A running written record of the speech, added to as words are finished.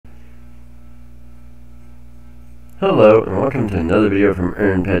Hello and welcome to another video from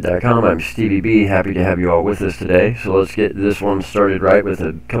EarnPet.com. I'm Stevie B, happy to have you all with us today. So let's get this one started right with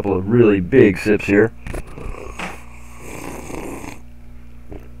a couple of really big sips here.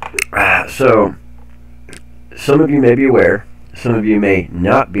 So, some of you may be aware, some of you may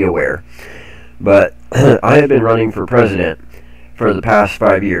not be aware, but I have been running for president for the past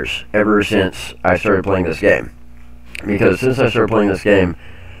 5 years, ever since I started playing this game. Because since I started playing this game,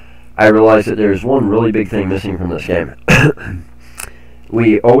 I realized that there's one really big thing missing from this game.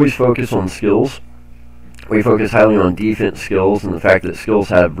 We always focus on skills. We focus highly on defense skills and the fact that skills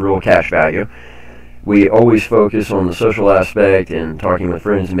have real cash value. We always focus on the social aspect and talking with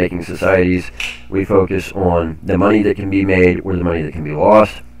friends and making societies. We focus on the money that can be made or the money that can be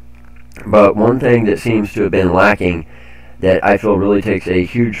lost. But one thing that seems to have been lacking that I feel really takes a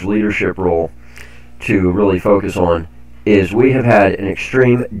huge leadership role to really focus on is we have had an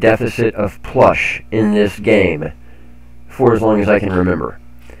extreme deficit of plush in this game for as long as I can remember.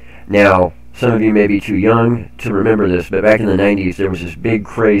 Now, some of you may be too young to remember this, but back in the 90s there was this big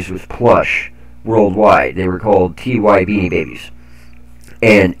craze with plush worldwide. They were called TY Beanie Babies.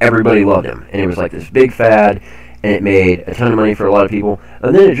 And everybody loved them. And it was like this big fad, and it made a ton of money for a lot of people,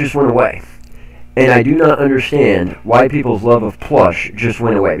 and then it just went away. And I do not understand why people's love of plush just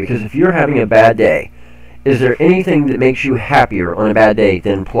went away, because if you're having a bad day, is there anything that makes you happier on a bad day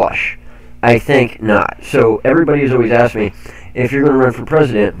than plush? I think not. So everybody has always asked me, if you're going to run for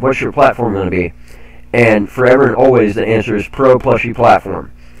president, what's your platform going to be? And forever and always the answer is Pro Plushie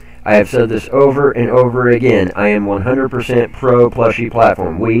Platform. I have said this over and over again. I am 100% Pro Plushie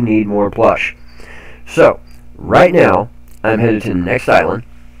Platform. We need more plush. So, right now, I'm headed to the next island,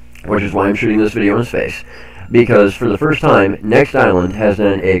 which is why I'm shooting this video in space, because for the first time, Next Island has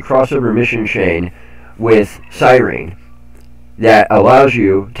done a crossover mission chain with Cyrene that allows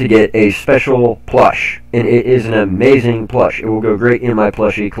you to get a special plush, and it is an amazing plush. It will go great in my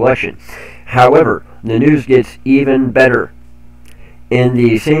plushie collection. However, the news gets even better. In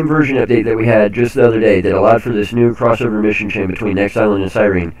the same version update that we had just the other day that allowed for this new crossover mission chain between Next Island and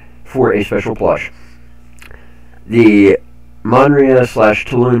Cyrene for a special plush, the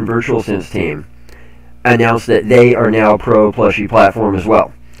Monria/Toulon Virtual Sense team announced that they are now Pro Plushie Platform as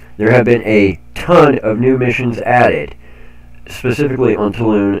well. There have been a ton of new missions added, specifically on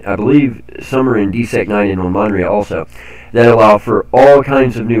Toulon. I believe some are in DSEC 9 and on Monria also, that allow for all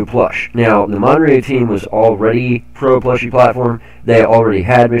kinds of new plush. Now, the Monria team was already Pro Plushie Platform. They already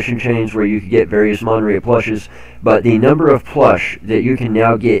had mission chains where you could get various Monria plushes, but the number of plush that you can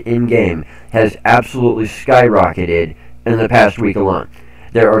now get in-game has absolutely skyrocketed in the past week alone.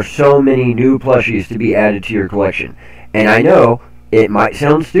 There are so many new plushies to be added to your collection. And I know it might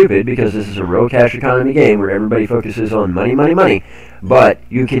sound stupid because this is a real cash economy game where everybody focuses on money, money, money, but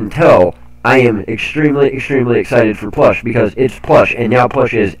you can tell I am extremely, extremely excited for plush because it's plush, and now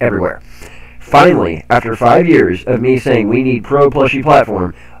plush is everywhere. Finally, after 5 years of me saying we need Pro Plushie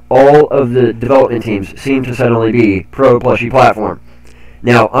Platform, all of the development teams seem to suddenly be Pro Plushie Platform.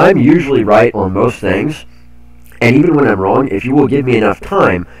 Now, I'm usually right on most things, and even when I'm wrong, if you will give me enough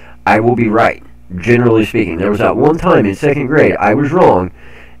time, I will be right, generally speaking. There was that one time in 2nd grade I was wrong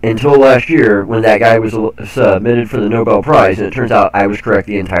until last year when that guy was submitted for the Nobel Prize, and it turns out I was correct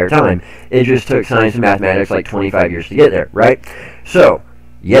the entire time. It just took science and mathematics like 25 years to get there, right? So,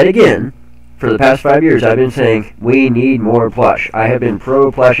 yet again, for the past 5 years, I've been saying we need more plush. I have been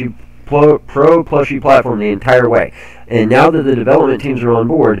Pro Plushie Platform the entire way. And now that the development teams are on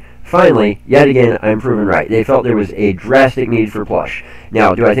board, finally, yet again, I'm proven right. They felt there was a drastic need for plush.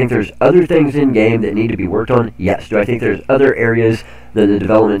 Now, do I think there's other things in-game that need to be worked on? Yes. Do I think there's other areas that the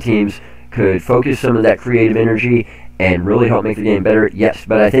development teams could focus some of that creative energy and really help make the game better? Yes.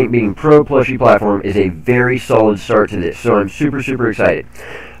 But I think being Pro Plushie Platform is a very solid start to this. So I'm super, super excited.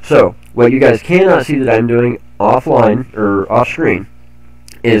 So, what you guys cannot see that I'm doing offline, or off-screen,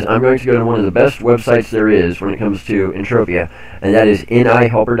 is I'm going to go to one of the best websites there is when it comes to Entropia, and that is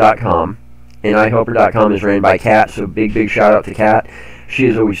nihelper.com. nihelper.com is ran by Kat, so big, big shout out to Kat. She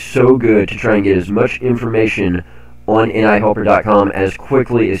is always so good to try and get as much information on nihelper.com as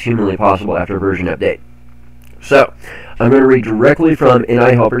quickly as humanly possible after a version update. So, I'm going to read directly from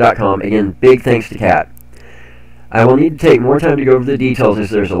nihelper.com. Again, big thanks to Kat. I will need to take more time to go over the details as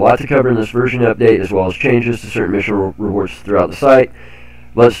there's a lot to cover in this version update, as well as changes to certain mission rewards throughout the site.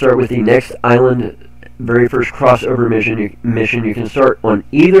 Let's start with the Next Island very first crossover mission. You can start on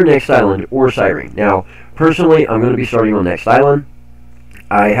either Next Island or Cyrene. Now, personally, I'm going to be starting on Next Island.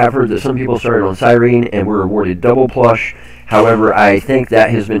 I have heard that some people started on Cyrene and were awarded double plush. However, I think that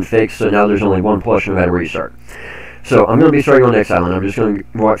has been fixed, so now there's only one plush no matter where you start. So I'm going to be starting on Next Island. I'm just going to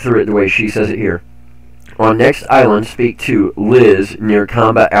walk through it the way she says it here. On next island, speak to Liz near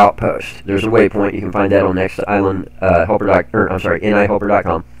Combat Outpost. There's a waypoint. You can find that on next island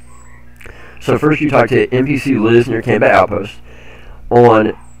nihelper.com. So first you talk to NPC Liz near Combat Outpost.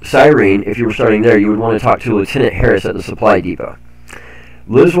 On Cyrene, if you were starting there, you would want to talk to Lieutenant Harris at the supply depot.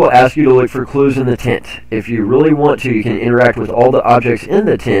 Liz will ask you to look for clues in the tent. If you really want to, you can interact with all the objects in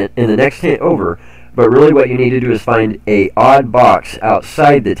the tent, in the next tent over, but really what you need to do is find a odd box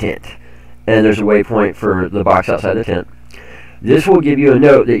outside the tent. And there's a waypoint for the box outside the tent. This will give you a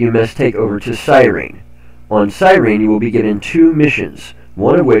note that you must take over to Cyrene. On Cyrene, you will be given 2 missions,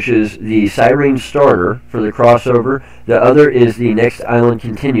 one of which is the Cyrene Starter for the crossover. The other is the Next Island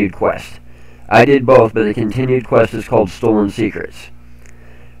Continued quest. I did both, but the Continued quest is called Stolen Secrets.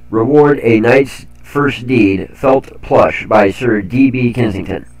 Reward a Knight's First Deed, Felt Plush by Sir D.B.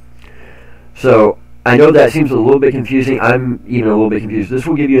 Kensington. So, I know that seems a little bit confusing. I'm even a little bit confused. This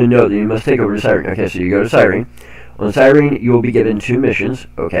will give you a note that you must take over to Cyrene. Okay, so you go to Cyrene. On Cyrene, you will be given 2 missions,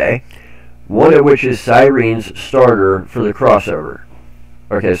 okay? One of which is Cyrene's Starter for the crossover.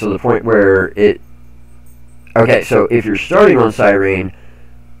 Okay, so the point where it... Okay, so if you're starting on Cyrene,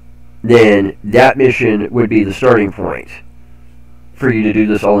 then that mission would be the starting point for you to do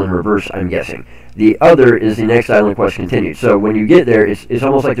this all in reverse, I'm guessing. The other is the Next Island Quest Continued. So when you get there, it's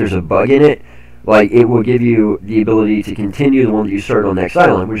almost like there's a bug in it. Like, it will give you the ability to continue the one that you started on Next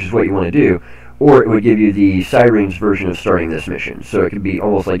Island, which is what you want to do, or it would give you the Cyrene's version of starting this mission. So it could be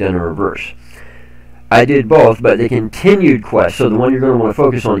almost like done in reverse. I did both, but the Continued quest, so the one you're going to want to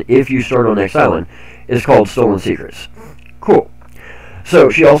focus on if you start on Next Island, is called Stolen Secrets. Cool. So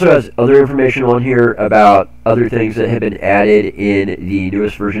she also has other information on here about other things that have been added in the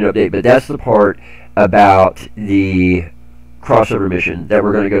newest version update, but that's the part about the crossover mission that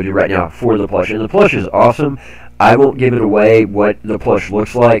we're going to go do right now for the plush. And the plush is awesome. I won't give it away what the plush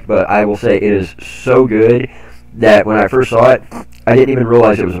looks like, but I will say it is so good that when I first saw it, I didn't even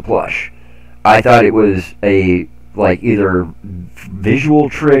realize it was a plush. I thought it was a, like, either visual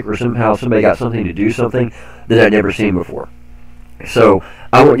trick or somehow somebody got something to do something that I'd never seen before. So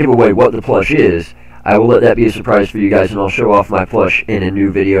I won't give away what the plush is. I will let that be a surprise for you guys, and I'll show off my plush in a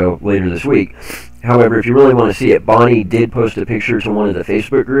new video later this week. However, if you really want to see it, Bonnie did post a picture to one of the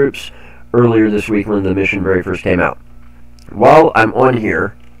Facebook groups earlier this week when the mission very first came out. While I'm on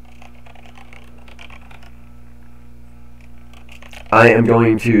here, I am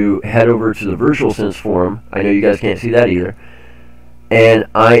going to head over to the Virtual Sense forum. I know you guys can't see that either. And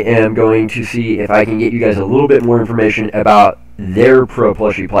I am going to see if I can get you guys a little bit more information about their Pro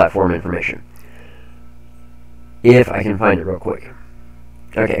Plushie Platform information. If I can find it real quick.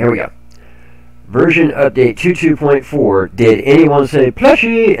 Okay, here we go. Version update 22.4. Did anyone say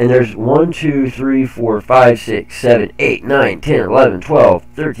Plushie? And there's 1, 2, 3, 4, 5, 6, 7, 8, 9, 10, 11, 12,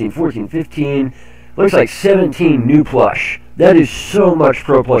 13, 14, 15. Looks like 17 new plush. That is so much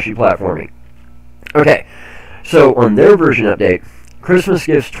Pro Plushie platforming. Okay, so on their version update, Christmas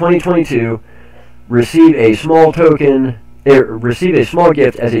Gifts 2022, receive a small gift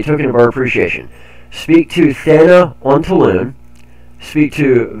as a token of our appreciation. Speak to Thana on Toulon. Speak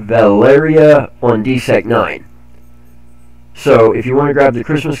to Valeria on DSEC 9. So if you want to grab the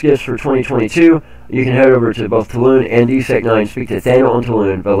Christmas gifts for 2022, you can head over to both Toulon and DSEC 9. Speak to Thana on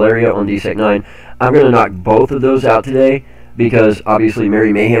Toulon, Valeria on DSEC 9. I'm going to knock both of those out today because obviously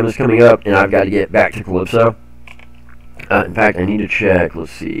Merry Mayhem is coming up and I've got to get back to Calypso. In fact, I need to check.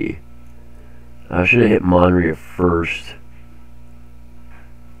 Let's see. I should have hit Monria first.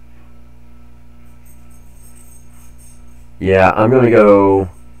 Yeah, I'm going to go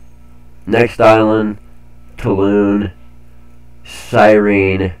Next Island, Toulon,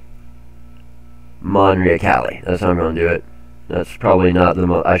 Cyrene, Monria, Cali. That's how I'm going to do it. That's probably not the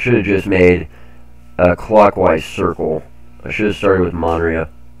most... I should have just made a clockwise circle. I should have started with Monria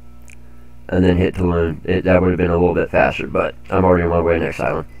and then hit Toulon. That would have been a little bit faster, but I'm already on my way to Next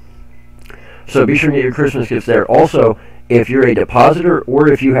Island. So be sure to get your Christmas gifts there. Also, if you're a depositor or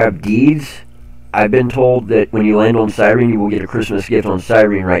if you have deeds, I've been told that when you land on Cyrene, you will get a Christmas gift on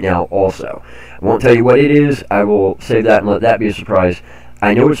Cyrene right now also. I won't tell you what it is. I will save that and let that be a surprise.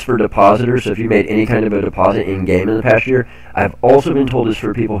 I know it's for depositors, so if you made any kind of a deposit in-game in the past year, I've also been told it's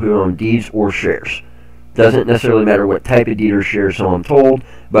for people who own deeds or shares. Doesn't necessarily matter what type of deed or share, so I'm told,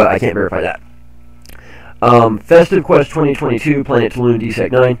 but I can't verify that. Festive Quest 2022, Planet Toulon, DSEC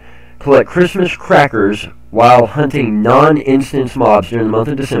 9. Collect Christmas crackers while hunting non-instance mobs during the month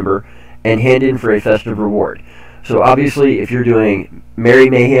of December and hand in for a festive reward. So obviously, if you're doing Merry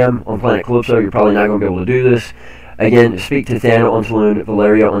Mayhem on Planet Calypso, you're probably not going to be able to do this. Again, speak to Thana on Toulon,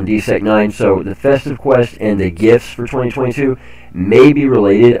 Valeria on DSEC 9. So the festive quest and the gifts for 2022 may be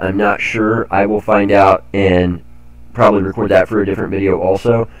related. I'm not sure. I will find out and probably record that for a different video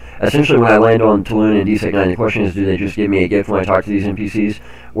also. Essentially, when I land on Toulon and DSEC 9, the question is, do they just give me a gift when I talk to these NPCs,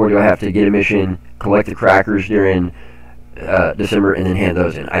 or do I have to get a mission, collect the crackers during December, and then hand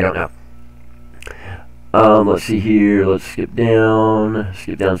those in? I don't know. Let's see here. Let's skip down,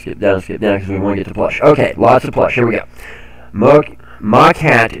 because we want to get to Plush. Okay, lots of Plush. Here we go.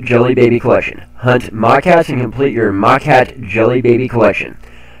 Macat Jelly Baby Collection. Hunt Macats and complete your Macat Jelly Baby Collection.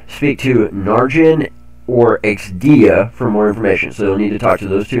 Speak to Narjan or Exdia for more information. So you'll need to talk to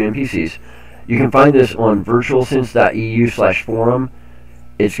those two NPCs. You can find this on virtualsense.eu/forum.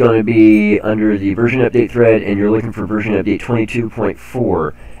 It's going to be under the version update thread, and you're looking for version update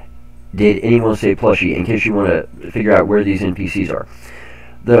 22.4. Did anyone say plushie? In case you want to figure out where these NPCs are.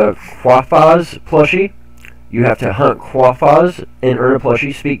 The Quafaz plushie. You have to hunt Quafaz and earn a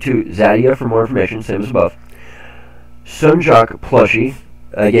plushie. Speak to Zadia for more information, same as above. Sunjak plushie.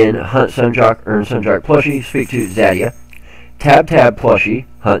 Again, hunt Sunjak, earn Sunjak plushie. Speak to Zadia. Tab plushie.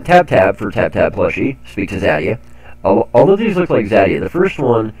 Hunt Tab for Tab plushie. Speak to Zadia. All of these look like Zadia. The first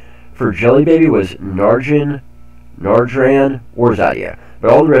one for Jelly Baby was Nardran, or Zadia. But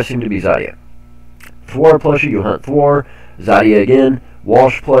all the rest seem to be Zadia. Thwar plushie, you hunt Thwar. Zadia again.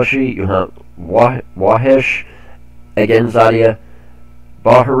 Walsh plushie, you hunt Wahesh. Again, Zadia.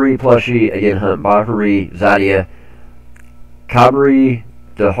 Bahari plushie, again hunt Bahari. Zadia. Kabri,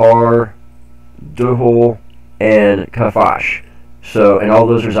 Dahar, Duhul, and Kafash. So, and all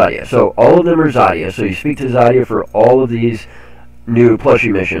those are Zadia. So, all of them are Zadia. So, you speak to Zadia for all of these new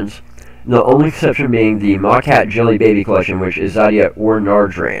plushie missions. The only exception being the Macat Jelly Baby Collection, which is Zadia or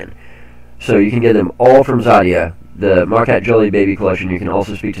Nardran. So you can get them all from Zadia. The Macat Jelly Baby Collection, you can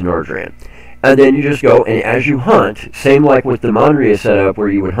also speak to Nardran. And then you just go, and as you hunt, same like with the Monria setup, where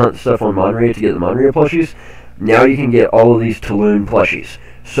you would hunt stuff on Monria to get the Monria plushies, now you can get all of these Toulon plushies.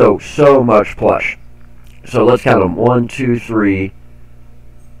 So much plush. So let's count them. 1, 2, 3,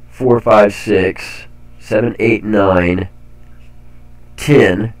 4, 5, 6, 7, 8, 9,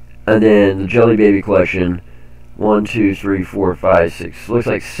 10. And then the Jelly Baby Collection, 1, 2, 3, 4, 5, 6. Looks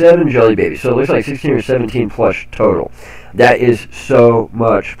like 7 Jelly Babies. So it looks like 16 or 17 plush total. That is so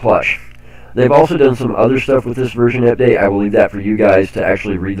much plush. They've also done some other stuff with this version update. I will leave that for you guys to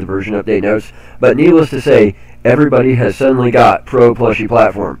actually read the version update notes. But needless to say, everybody has suddenly got Pro Plushie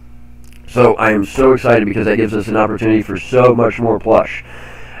Platform. So I am so excited because that gives us an opportunity for so much more plush.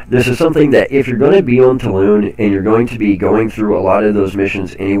 This is something that if you're going to be on Toulon and you're going to be going through a lot of those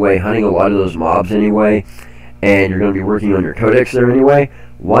missions anyway, hunting a lot of those mobs anyway, and you're going to be working on your codex there anyway,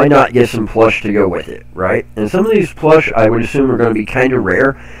 why not get some plush to go with it, right? And some of these plush, I would assume, are going to be kind of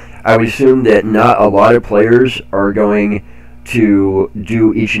rare. I would assume that not a lot of players are going to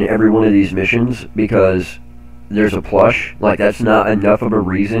do each and every one of these missions because there's a plush. Like, that's not enough of a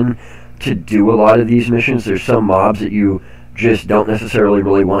reason to do a lot of these missions. There's some mobs that you just don't necessarily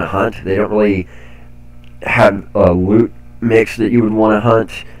really want to hunt. They don't really have a loot mix that you would want to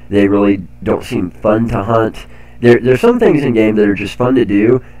hunt. They really don't seem fun to hunt. There's some things in game that are just fun to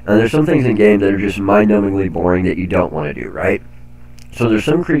do, and there's some things in game that are just mind-numbingly boring that you don't want to do, right? So there's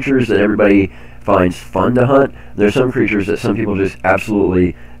some creatures that everybody finds fun to hunt. There's some creatures that some people just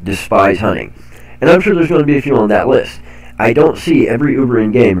absolutely despise hunting. And I'm sure there's going to be a few on that list. I don't see every Uber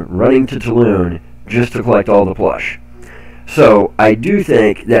in game running to Toulon just to collect all the plush. So I do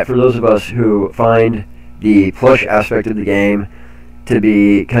think that for those of us who find the plush aspect of the game to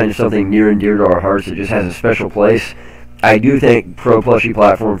be kind of something near and dear to our hearts, that just has a special place, I do think Pro Plushie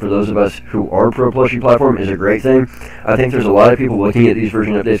Platform, for those of us who are Pro Plushie Platform, is a great thing. I think there's a lot of people looking at these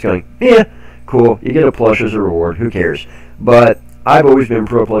version updates going, yeah, cool, you get a plush as a reward, who cares? But I've always been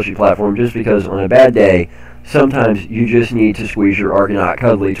Pro Plushie Platform just because on a bad day, sometimes you just need to squeeze your Argonaut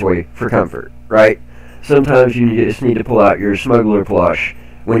Cuddly toy for comfort, right? Sometimes you just need to pull out your Smuggler plush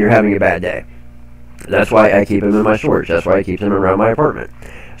when you're having a bad day. That's why I keep them in my storage. That's why I keep them around my apartment.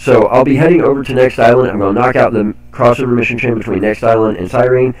 So I'll be heading over to Next Island. I'm going to knock out the crossover mission chain between Next Island and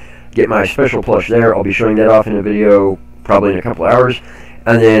Cyrene, get my special plush there. I'll be showing that off in a video probably in a couple hours.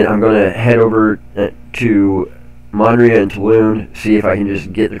 And then I'm going to head over to Monria and Toulon, see if I can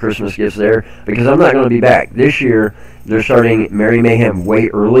just get the Christmas gifts there, because I'm not going to be back. This year, they're starting Merry Mayhem way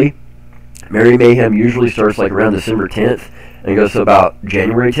early. Merry Mayhem usually starts like around December 10th and goes to about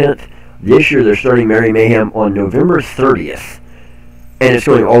January 10th. This year, they're starting Merry Mayhem on November 30th, and it's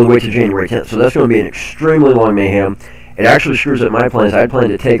going all the way to January 10th. So that's going to be an extremely long Mayhem. It actually screws up my plans. I had planned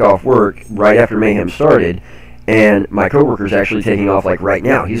to take off work right after Mayhem started, and my coworker's actually taking off like right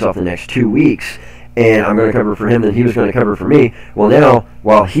now. He's off the next 2 weeks, and I'm going to cover for him, and he was going to cover for me. Well, now,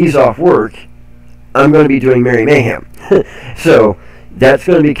 while he's off work, I'm going to be doing Merry Mayhem. So that's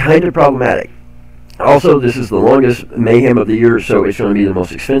going to be kind of problematic. Also, this is the longest Mayhem of the year, so it's going to be the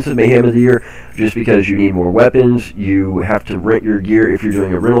most expensive Mayhem of the year, just because you need more weapons, you have to rent your gear if you're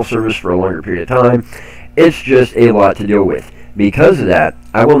doing a rental service for a longer period of time. It's just a lot to deal with. Because of that,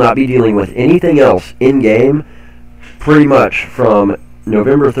 I will not be dealing with anything else in-game pretty much from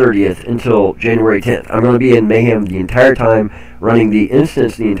November 30th until January 10th. I'm going to be in Mayhem the entire time, running the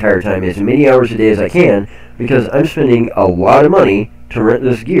instance the entire time, as many hours a day as I can, because I'm spending a lot of money to rent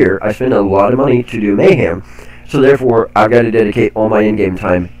this gear. I spend a lot of money to do Mayhem, so therefore I've got to dedicate all my in-game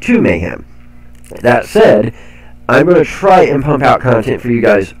time to Mayhem. That said, I'm going to try and pump out content for you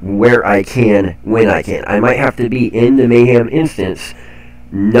guys where I can, when I can. I might have to be in the Mayhem instance,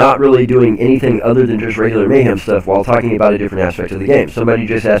 not really doing anything other than just regular Mayhem stuff while talking about a different aspect of the game. Somebody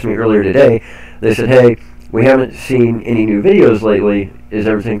just asked me earlier today, they said, hey, we haven't seen any new videos lately, is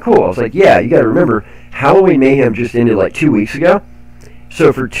everything cool? I was like, yeah, you got to remember, Halloween Mayhem just ended like 2 weeks ago.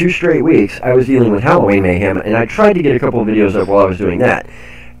 So for 2 straight weeks, I was dealing with Halloween Mayhem, and I tried to get a couple of videos up while I was doing that.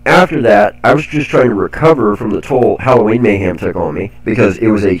 After that, I was just trying to recover from the toll Halloween Mayhem took on me, because it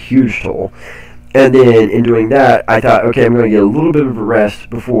was a huge toll. And then in doing that, I thought, okay, I'm going to get a little bit of a rest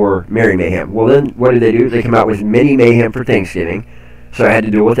before Merry Mayhem. Well, then what did they do? They come out with Mini Mayhem for Thanksgiving, so I had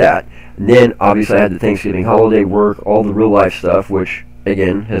to deal with that. And then, obviously, I had the Thanksgiving holiday work, all the real-life stuff, which,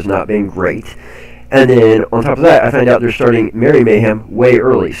 again, has not been great. And then, on top of that, I found out they're starting Merry Mayhem way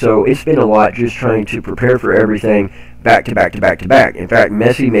early. So it's been a lot just trying to prepare for everything back to back to back to back. In fact,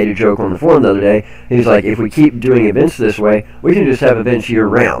 Messi made a joke on the forum the other day. He's like, if we keep doing events this way, we can just have events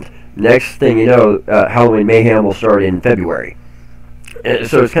year-round. Next thing you know, Halloween Mayhem will start in February. And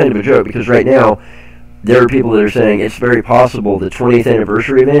so it's kind of a joke, because right now, there are people that are saying it's very possible the 20th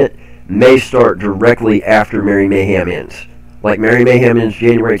anniversary event may start directly after Merry Mayhem ends. Like, Merry Mayhem ends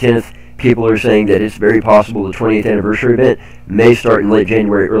January 10th. People are saying that it's very possible the 20th anniversary event may start in late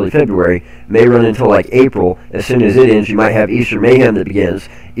January, early February, may run until like April. As soon as it ends, you might have Easter Mayhem that begins.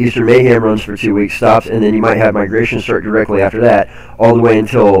 Easter Mayhem runs for 2 weeks, stops, and then you might have Migration start directly after that, all the way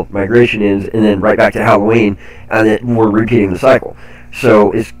until Migration ends, and then right back to Halloween, and then we're repeating the cycle.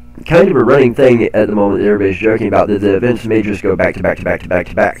 So it's kind of a running thing at the moment that everybody's joking about, that the events may just go back to back to back to back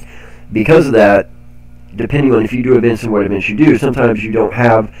to back. Because of that, depending on if you do events and what events you do, sometimes you don't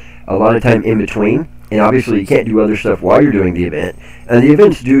have a lot of time in between, and obviously you can't do other stuff while you're doing the event, and the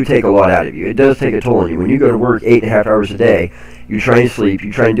events do take a lot out of you. It does take a toll on you. When you go to work 8.5 hours a day, you try and sleep,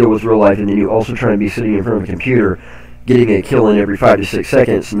 you try and deal with real life, and then you also try and be sitting in front of a computer getting a kill in every 5 to 6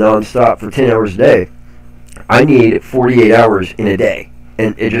 seconds non-stop for 10 hours a day. I need 48 hours in a day,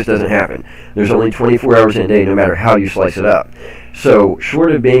 and it just doesn't happen. There's only 24 hours in a day, no matter how you slice it up. So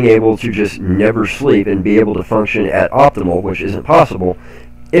short of being able to just never sleep and be able to function at optimal, which isn't possible,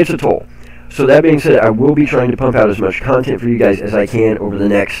 it's a toll. So that being said, I will be trying to pump out as much content for you guys as I can over the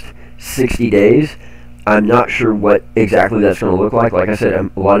next 60 days. I'm not sure what exactly that's going to look like. Like I said,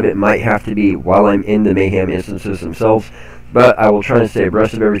 a lot of it might have to be while I'm in the Mayhem instances themselves, but I will try and stay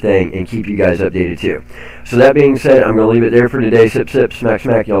abreast of everything and keep you guys updated too. So that being said, I'm going to leave it there for today. Sip, sip, smack,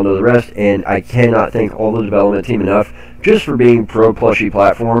 smack, y'all know the rest, and I cannot thank all the development team enough just for being Pro Plushie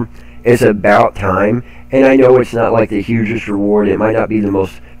Platform. It's about time, and I know it's not like the hugest reward. It might not be the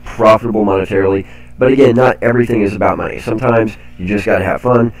most profitable monetarily, but again, not everything is about money. Sometimes you just got to have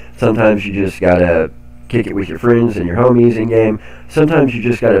fun. Sometimes you just got to kick it with your friends and your homies in game. Sometimes you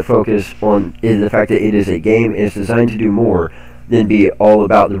just got to focus on the fact that it is a game and it's designed to do more than be all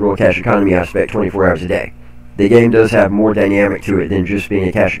about the real cash economy aspect 24 hours a day. The game does have more dynamic to it than just being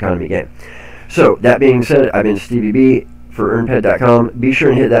a cash economy game. So that being said, I've been Stevie B for earnped.com. Be sure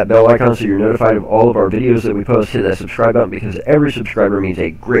and hit that bell icon so you're notified of all of our videos that we post. Hit that subscribe button, because every subscriber means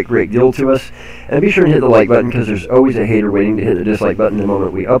a great, great deal to us. And be sure and hit the like button, because there's always a hater waiting to hit the dislike button the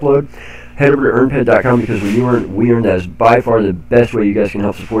moment we upload. Head over to earnped.com, because when you earn, we earn. That is by far the best way you guys can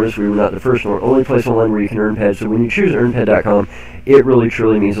help support us. We were not the first nor only place online where you can earn ped, so when you choose earnped.com, it really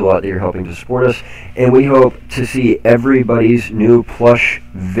truly means a lot that you're helping to support us, and we hope to see everybody's new plush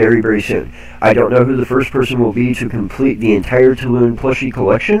very, very soon. I don't know who the first person will be to complete the entire Toulon plushie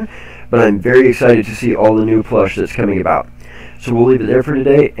collection, but I'm very excited to see all the new plush that's coming about. So we'll leave it there for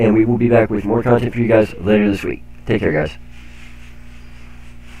today, and we will be back with more content for you guys later this week. Take care, guys.